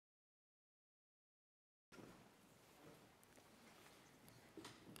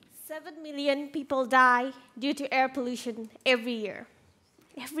7 million people die due to air pollution every year.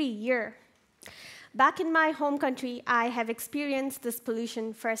 Every year. Back in my home country, I have experienced this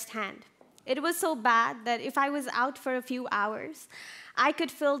pollution firsthand. It was so bad that if I was out for a few hours, I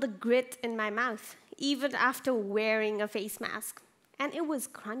could feel the grit in my mouth, even after wearing a face mask. And it was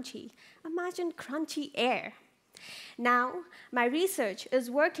crunchy. Imagine crunchy air. Now, my research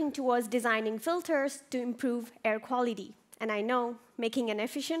is working towards designing filters to improve air quality. And I know making an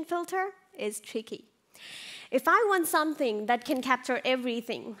efficient filter is tricky. If I want something that can capture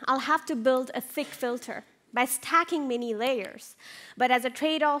everything, I'll have to build a thick filter by stacking many layers. But as a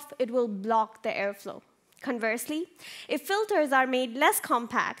trade-off, it will block the airflow. Conversely, if filters are made less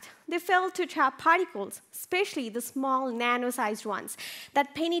compact, they fail to trap particles, especially the small nano-sized ones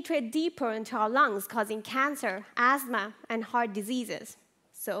that penetrate deeper into our lungs, causing cancer, asthma, and heart diseases.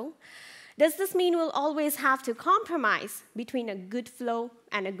 So, does this mean we'll always have to compromise between a good flow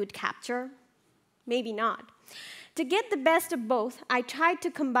and a good capture? Maybe not. To get the best of both, I tried to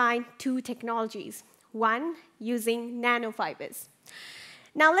combine two technologies, one using nanofibers.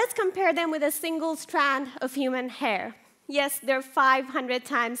 Now let's compare them with a single strand of human hair. Yes, they're 500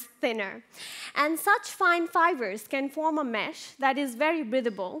 times thinner. And such fine fibers can form a mesh that is very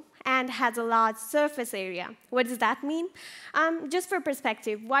breathable and has a large surface area. What does that mean? Just for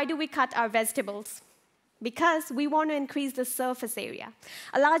perspective, why do we cut our vegetables? Because we want to increase the surface area.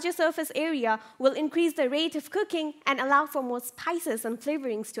 A larger surface area will increase the rate of cooking and allow for more spices and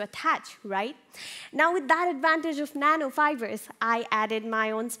flavorings to attach, right? Now, with that advantage of nanofibers, I added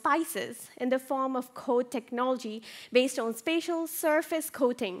my own spices in the form of coat technology based on spatial surface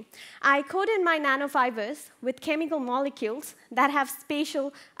coating. I coated my nanofibers with chemical molecules that have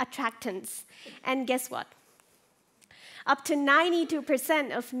spatial attractants. And guess what? Up to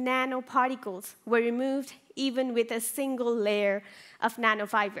 92% of nanoparticles were removed even with a single layer of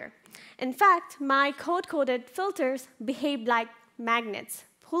nanofiber. In fact, my coat-coated filters behaved like magnets,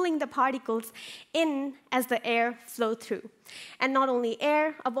 pulling the particles in as the air flowed through. And not only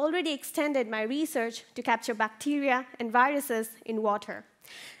air, I've already extended my research to capture bacteria and viruses in water.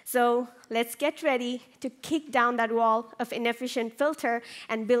 So let's get ready to kick down that wall of inefficient filter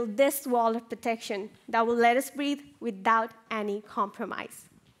and build this wall of protection that will let us breathe without any compromise.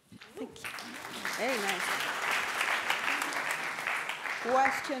 Thank you. Very nice.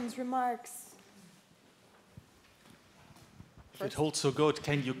 Questions, remarks? If it holds so good,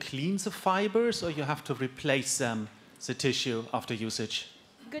 can you clean the fibers or you have to replace the tissue after usage?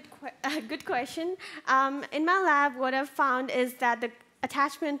 Good question. In my lab, what I've found is that the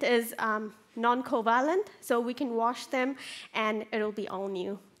attachment is non-covalent, so we can wash them, and it'll be all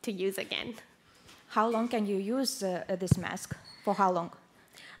new to use again. How long can you use this mask? For how long?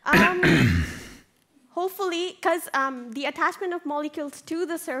 Hopefully, because the attachment of molecules to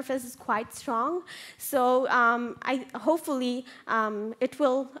the surface is quite strong, so hopefully it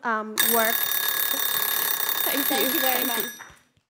will work. Thank you very much.